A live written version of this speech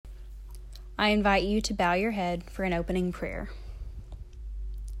I invite you to bow your head for an opening prayer.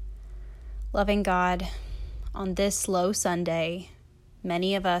 Loving God, on this slow Sunday,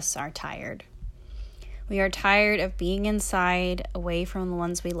 many of us are tired. We are tired of being inside, away from the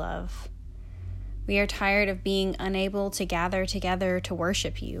ones we love. We are tired of being unable to gather together to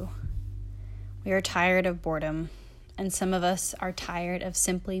worship you. We are tired of boredom, and some of us are tired of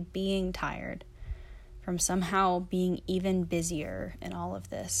simply being tired, from somehow being even busier in all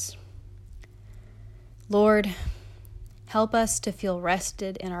of this. Lord, help us to feel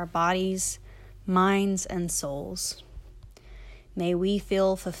rested in our bodies, minds, and souls. May we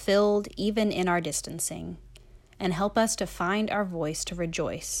feel fulfilled even in our distancing, and help us to find our voice to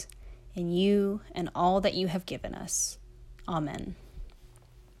rejoice in you and all that you have given us. Amen.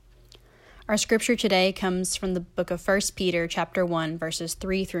 Our scripture today comes from the book of 1 Peter chapter 1, verses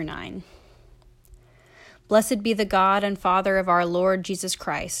 3 through 9. Blessed be the God and Father of our Lord Jesus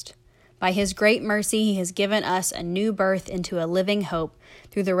Christ. By his great mercy, he has given us a new birth into a living hope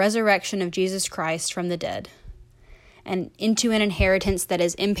through the resurrection of Jesus Christ from the dead, and into an inheritance that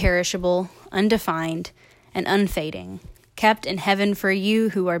is imperishable, undefined, and unfading, kept in heaven for you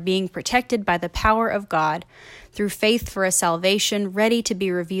who are being protected by the power of God through faith for a salvation ready to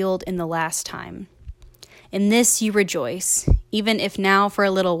be revealed in the last time. In this you rejoice, even if now for a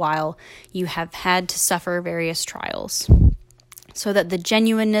little while you have had to suffer various trials, so that the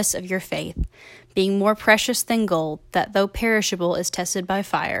genuineness of your faith, being more precious than gold, that though perishable is tested by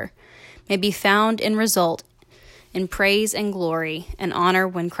fire, may be found in result in praise and glory and honor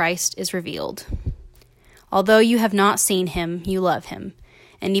when Christ is revealed. Although you have not seen him, you love him.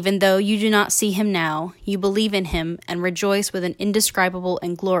 And even though you do not see him now, you believe in him and rejoice with an indescribable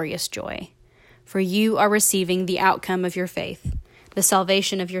and glorious joy. For you are receiving the outcome of your faith, the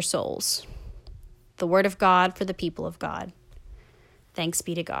salvation of your souls. The word of God for the people of God. Thanks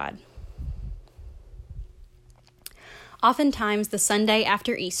be to God. Oftentimes, the Sunday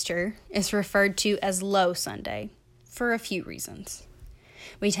after Easter is referred to as Low Sunday for a few reasons.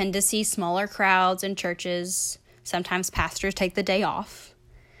 We tend to see smaller crowds in churches. Sometimes pastors take the day off.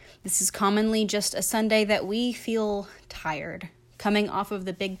 This is commonly just a Sunday that we feel tired, coming off of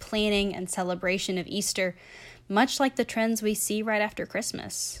the big planning and celebration of Easter, much like the trends we see right after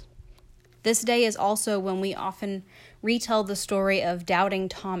Christmas. This day is also when we often retell the story of doubting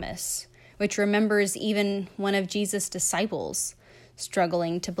Thomas, which remembers even one of Jesus' disciples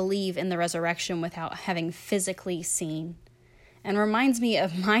struggling to believe in the resurrection without having physically seen, and reminds me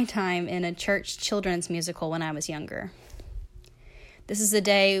of my time in a church children's musical when I was younger. This is a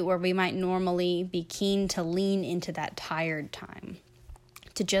day where we might normally be keen to lean into that tired time,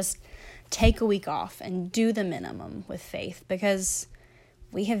 to just take a week off and do the minimum with faith, because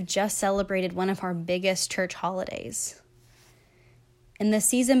we have just celebrated one of our biggest church holidays. In the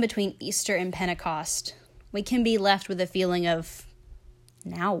season between Easter and Pentecost, we can be left with a feeling of,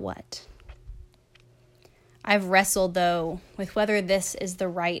 now what? I've wrestled, though, with whether this is the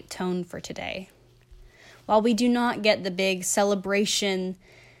right tone for today. While we do not get the big celebration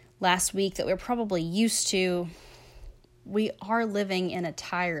last week that we're probably used to, we are living in a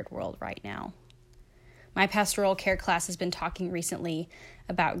tired world right now. My pastoral care class has been talking recently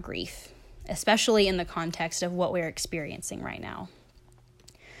about grief, especially in the context of what we're experiencing right now.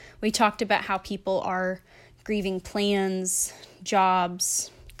 We talked about how people are grieving plans,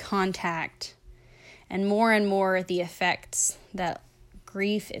 jobs, contact, and more the effects that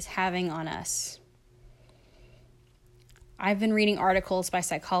grief is having on us. I've been reading articles by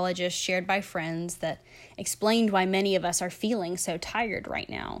psychologists shared by friends that explained why many of us are feeling so tired right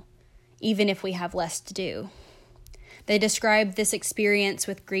now, even if we have less to do. They described this experience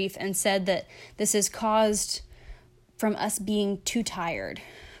with grief and said that this is caused from us being too tired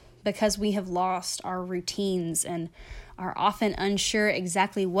because we have lost our routines and are often unsure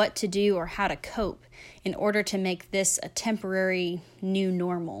exactly what to do or how to cope in order to make this a temporary new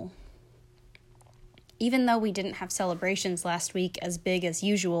normal. Even though we didn't have celebrations last week as big as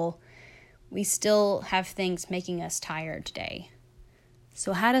usual, we still have things making us tired today.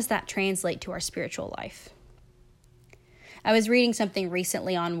 So how does that translate to our spiritual life? I was reading something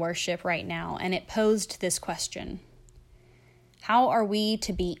recently on worship right now, and it posed this question. How are we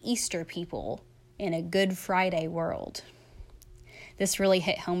to be Easter people in a Good Friday world? This really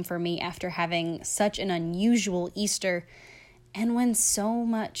hit home for me after having such an unusual Easter, and when so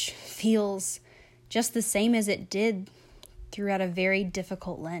much feels just the same as it did throughout a very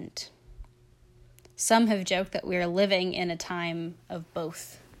difficult Lent. Some have joked that we are living in a time of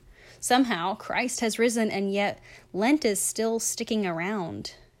both. Somehow, Christ has risen, and yet Lent is still sticking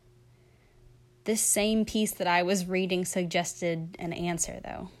around. This same piece that I was reading suggested an answer,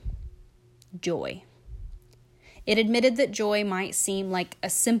 though. joy. It admitted that joy might seem like a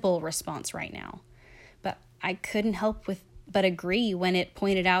simple response right now, but I couldn't help but agree when it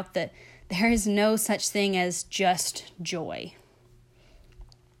pointed out that there is no such thing as just joy.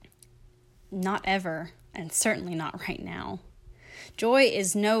 Not ever, and certainly not right now. Joy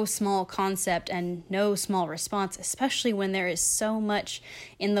is no small concept and no small response, especially when there is so much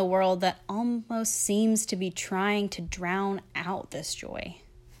in the world that almost seems to be trying to drown out this joy.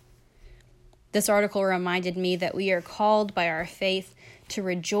 This article reminded me that we are called by our faith to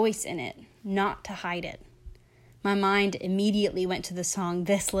rejoice in it, not to hide it. My mind immediately went to the song,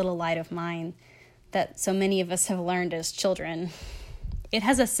 "This Little Light of Mine," that so many of us have learned as children. It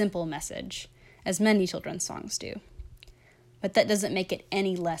has a simple message, as many children's songs do, but that doesn't make it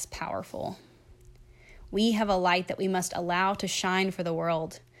any less powerful. We have a light that we must allow to shine for the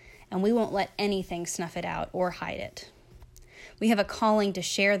world, and we won't let anything snuff it out or hide it. We have a calling to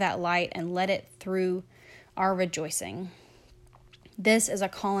share that light and let it through our rejoicing. This is a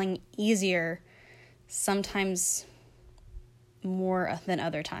calling easier, sometimes more than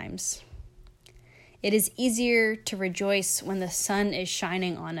other times. It is easier to rejoice when the sun is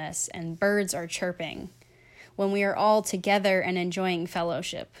shining on us and birds are chirping, when we are all together and enjoying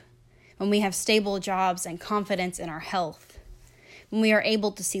fellowship, when we have stable jobs and confidence in our health, when we are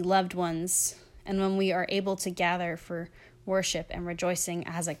able to see loved ones, and when we are able to gather for worship and rejoicing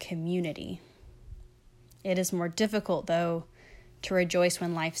as a community. It is more difficult, though, to rejoice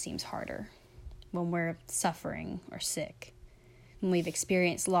when life seems harder, when we're suffering or sick, when we've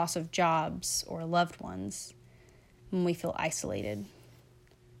experienced loss of jobs or loved ones, when we feel isolated,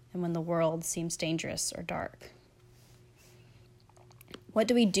 and when the world seems dangerous or dark. What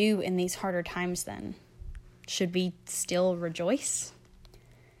do we do in these harder times then? Should we still rejoice?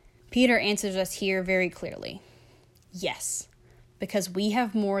 Peter answers us here very clearly. Yes, because we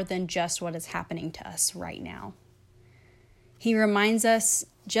have more than just what is happening to us right now. He reminds us,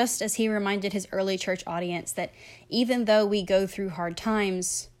 just as he reminded his early church audience, that even though we go through hard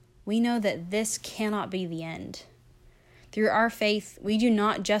times, we know that this cannot be the end. Through our faith, we do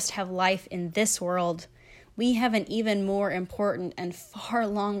not just have life in this world, we have an even more important and far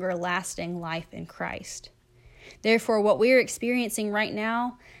longer lasting life in Christ. Therefore, what we are experiencing right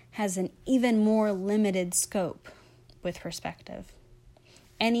now has an even more limited scope with perspective.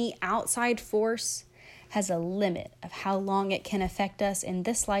 Any outside force has a limit of how long it can affect us in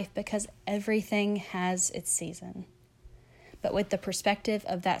this life because everything has its season. But with the perspective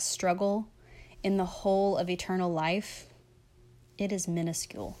of that struggle in the whole of eternal life, it is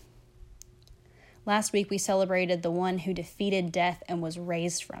minuscule. Last week we celebrated the one who defeated death and was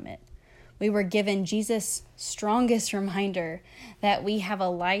raised from it. We were given Jesus' strongest reminder that we have a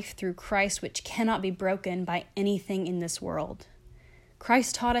life through Christ which cannot be broken by anything in this world.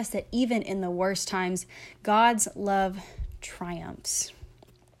 Christ taught us that even in the worst times, God's love triumphs.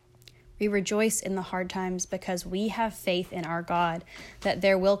 We rejoice in the hard times because we have faith in our God that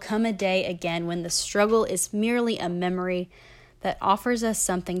there will come a day again when the struggle is merely a memory that offers us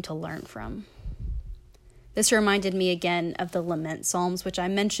something to learn from. This reminded me again of the lament psalms, which I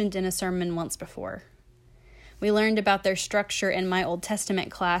mentioned in a sermon once before. We learned about their structure in my Old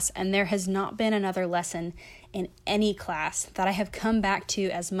Testament class, and there has not been another lesson in any class that I have come back to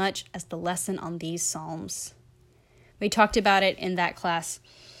as much as the lesson on these psalms. We talked about it in that class,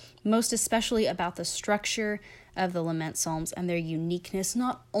 most especially about the structure of the lament psalms and their uniqueness,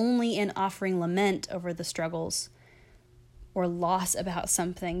 not only in offering lament over the struggles or loss about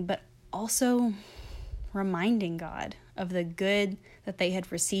something, but also reminding God of the good that they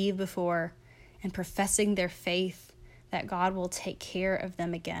had received before and professing their faith that God will take care of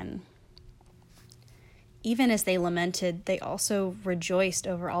them again. Even as they lamented, they also rejoiced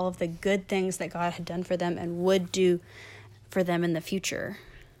over all of the good things that God had done for them and would do for them in the future.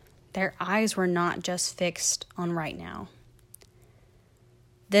 Their eyes were not just fixed on right now.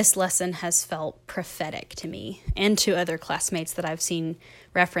 This lesson has felt prophetic to me and to other classmates that I've seen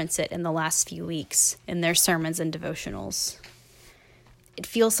reference it in the last few weeks in their sermons and devotionals. It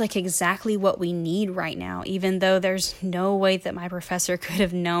feels like exactly what we need right now, even though there's no way that my professor could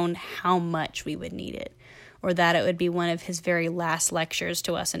have known how much we would need it, or that it would be one of his very last lectures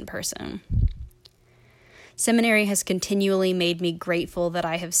to us in person. Seminary has continually made me grateful that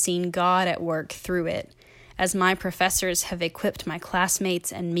I have seen God at work through it, as my professors have equipped my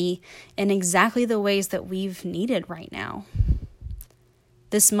classmates and me in exactly the ways that we've needed right now.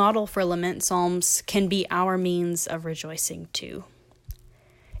 This model for lament psalms can be our means of rejoicing too.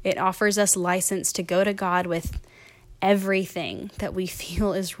 It offers us license to go to God with everything that we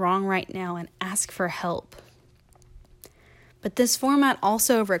feel is wrong right now and ask for help. But this format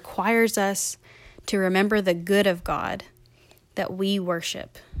also requires us to remember the good of God that we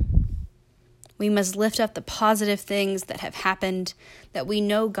worship. We must lift up the positive things that have happened that we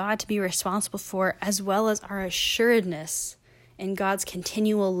know God to be responsible for, as well as our assuredness in God's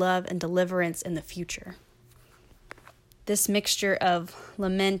continual love and deliverance in the future. This mixture of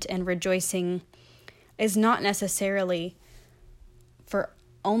lament and rejoicing is not necessarily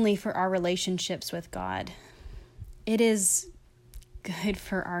only for our relationships with God. It is good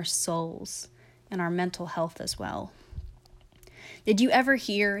for our souls and our mental health as well. Did you ever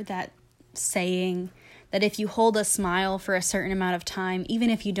hear that saying that if you hold a smile for a certain amount of time, even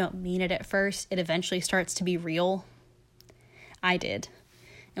if you don't mean it at first, it eventually starts to be real? I did.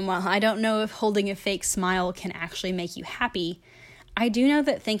 And while I don't know if holding a fake smile can actually make you happy, I do know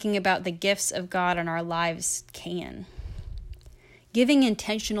that thinking about the gifts of God in our lives can. Giving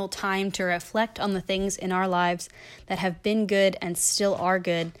intentional time to reflect on the things in our lives that have been good and still are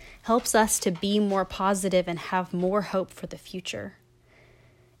good helps us to be more positive and have more hope for the future.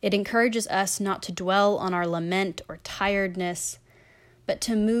 It encourages us not to dwell on our lament or tiredness, but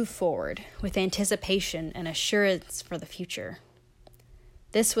to move forward with anticipation and assurance for the future.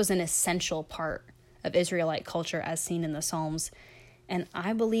 This was an essential part of Israelite culture as seen in the Psalms, and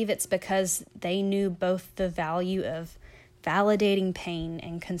I believe it's because they knew both the value of validating pain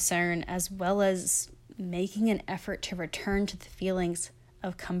and concern, as well as making an effort to return to the feelings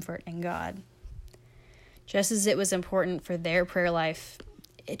of comfort in God. Just as it was important for their prayer life,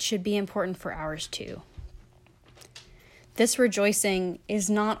 it should be important for ours too. This rejoicing is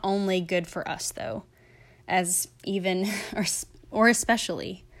not only good for us, though, as even or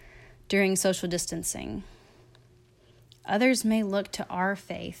especially during social distancing. Others may look to our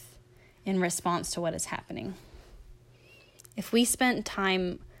faith in response to what is happening. If we spent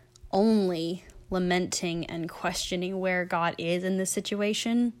time only lamenting and questioning where God is in this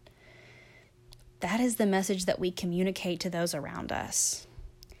situation, that is the message that we communicate to those around us.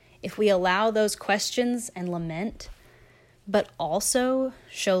 If we allow those questions and lament, but also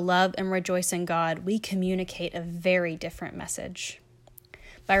show love and rejoice in God, we communicate a very different message.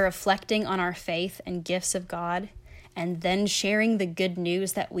 By reflecting on our faith and gifts of God, and then sharing the good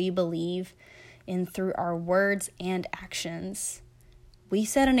news that we believe in through our words and actions, we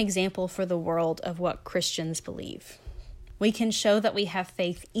set an example for the world of what Christians believe. We can show that we have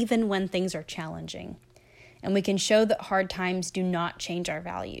faith even when things are challenging, and we can show that hard times do not change our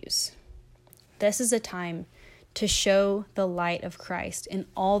values. This is a time to show the light of Christ in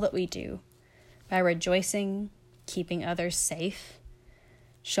all that we do by rejoicing, keeping others safe,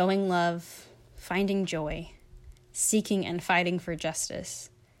 showing love, finding joy, seeking and fighting for justice,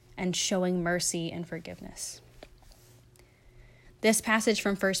 and showing mercy and forgiveness. This passage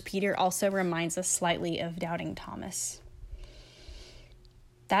from 1 Peter also reminds us slightly of doubting Thomas.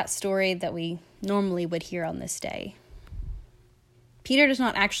 That story that we normally would hear on this day. Peter does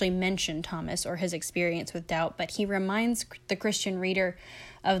not actually mention Thomas or his experience with doubt, but he reminds the Christian reader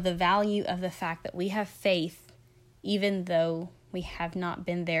of the value of the fact that we have faith even though we have not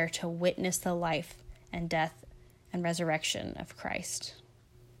been there to witness the life and death and resurrection of Christ.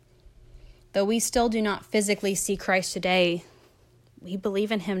 Though we still do not physically see Christ today, we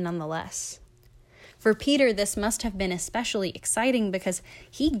believe in him nonetheless. For Peter, this must have been especially exciting because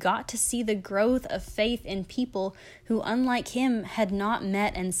he got to see the growth of faith in people who, unlike him, had not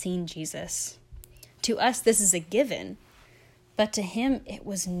met and seen Jesus. To us, this is a given, but to him, it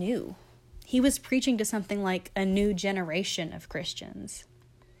was new. He was preaching to something like a new generation of Christians.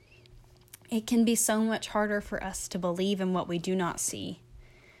 It can be so much harder for us to believe in what we do not see,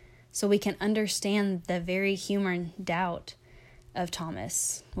 so we can understand the very human doubt of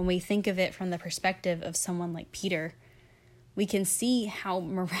Thomas. When we think of it from the perspective of someone like Peter, we can see how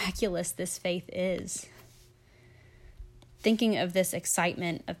miraculous this faith is. Thinking of this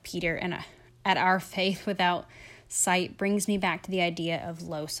excitement of Peter and at our faith without sight brings me back to the idea of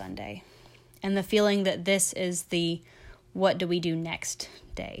Low Sunday and the feeling that this is the what do we do next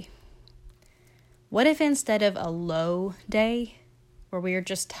day. What if instead of a low day where we are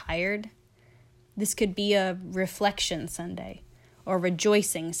just tired, this could be a reflection Sunday or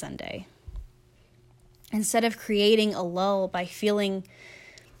rejoicing Sunday? Instead of creating a lull by feeling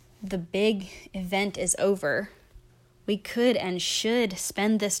the big event is over, we could and should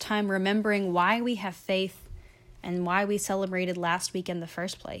spend this time remembering why we have faith and why we celebrated last week in the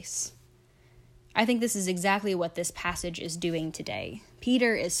first place. I think this is exactly what this passage is doing today.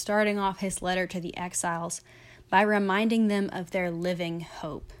 Peter is starting off his letter to the exiles by reminding them of their living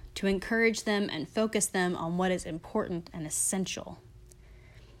hope, to encourage them and focus them on what is important and essential.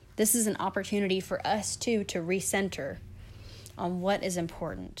 This is an opportunity for us, too, to recenter on what is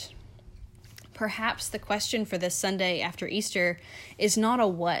important. Perhaps the question for this Sunday after Easter is not a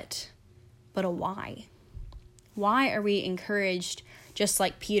what, but a why. Why are we encouraged, just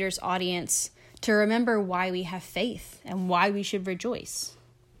like Peter's audience, to remember why we have faith and why we should rejoice?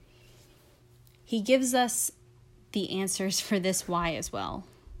 He gives us the answers for this why as well.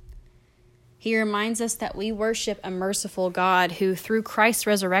 He reminds us that we worship a merciful God who, through Christ's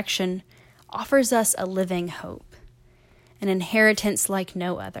resurrection, offers us a living hope, an inheritance like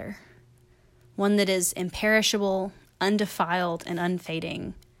no other, one that is imperishable, undefiled, and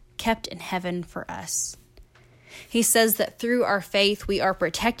unfading, kept in heaven for us. He says that through our faith we are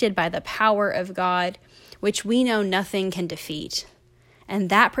protected by the power of God, which we know nothing can defeat. And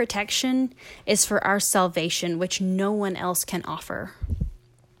that protection is for our salvation, which no one else can offer.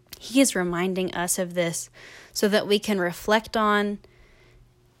 He is reminding us of this so that we can reflect on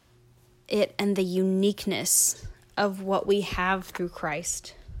it and the uniqueness of what we have through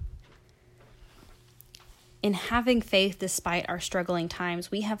Christ. In having faith despite our struggling times,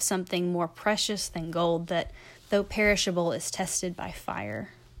 we have something more precious than gold that, though perishable, is tested by fire.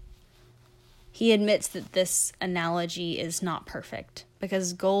 He admits that this analogy is not perfect,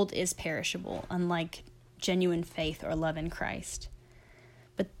 because gold is perishable, unlike genuine faith or love in Christ.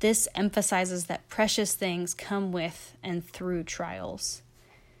 But this emphasizes that precious things come with and through trials.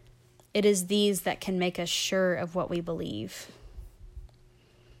 It is these that can make us sure of what we believe.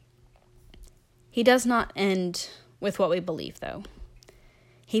 He does not end with what we believe, though.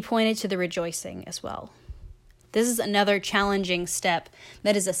 He pointed to the rejoicing as well. This is another challenging step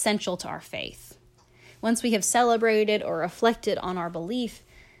that is essential to our faith. Once we have celebrated or reflected on our belief,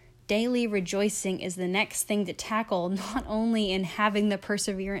 daily rejoicing is the next thing to tackle, not only in having the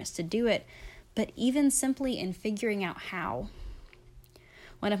perseverance to do it, but even simply in figuring out how.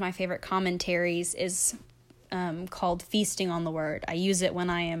 One of my favorite commentaries is called Feasting on the Word. I use it when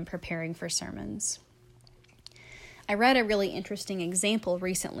I am preparing for sermons. I read a really interesting example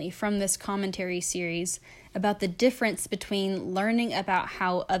recently from this commentary series about the difference between learning about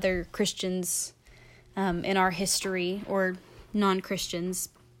how other Christians in our history, or non-Christians,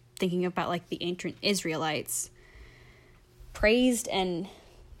 thinking about like the ancient Israelites, praised and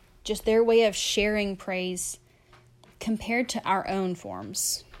just their way of sharing praise compared to our own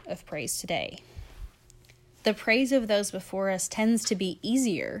forms of praise today. The praise of those before us tends to be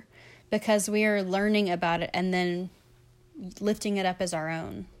easier because we are learning about it and then lifting it up as our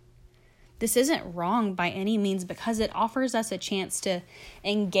own. This isn't wrong by any means, because it offers us a chance to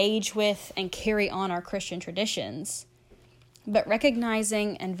engage with and carry on our Christian traditions. But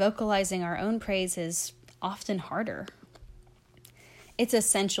recognizing and vocalizing our own praise is often harder. It's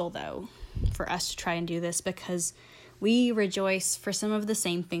essential, though, for us to try and do this, because we rejoice for some of the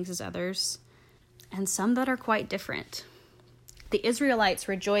same things as others, and some that are quite different. The Israelites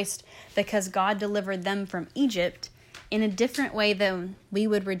rejoiced because God delivered them from Egypt in a different way than we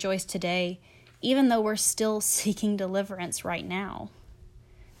would rejoice today, even though we're still seeking deliverance right now.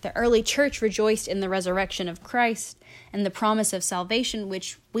 The early church rejoiced in the resurrection of Christ and the promise of salvation,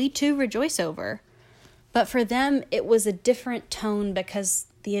 which we too rejoice over. But for them, it was a different tone because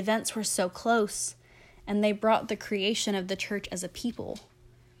the events were so close, and they brought the creation of the church as a people.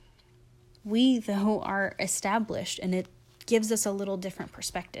 We, though, are established, and it gives us a little different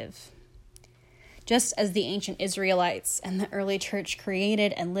perspective. Just as the ancient Israelites and the early church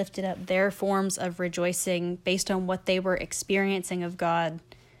created and lifted up their forms of rejoicing based on what they were experiencing of God,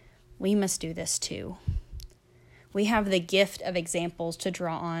 we must do this too. We have the gift of examples to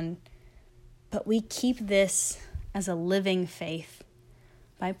draw on, but we keep this as a living faith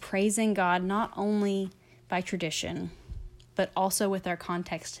by praising God not only by tradition, but also with our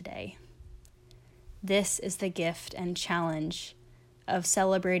context today. This is the gift and challenge of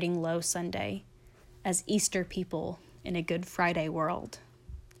celebrating Low Sunday as Easter people in a Good Friday world.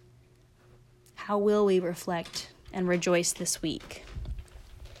 How will we reflect and rejoice this week?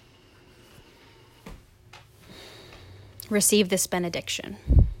 Receive this benediction.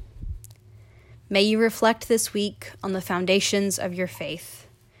 May you reflect this week on the foundations of your faith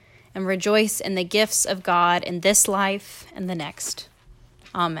and rejoice in the gifts of God in this life and the next.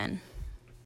 Amen.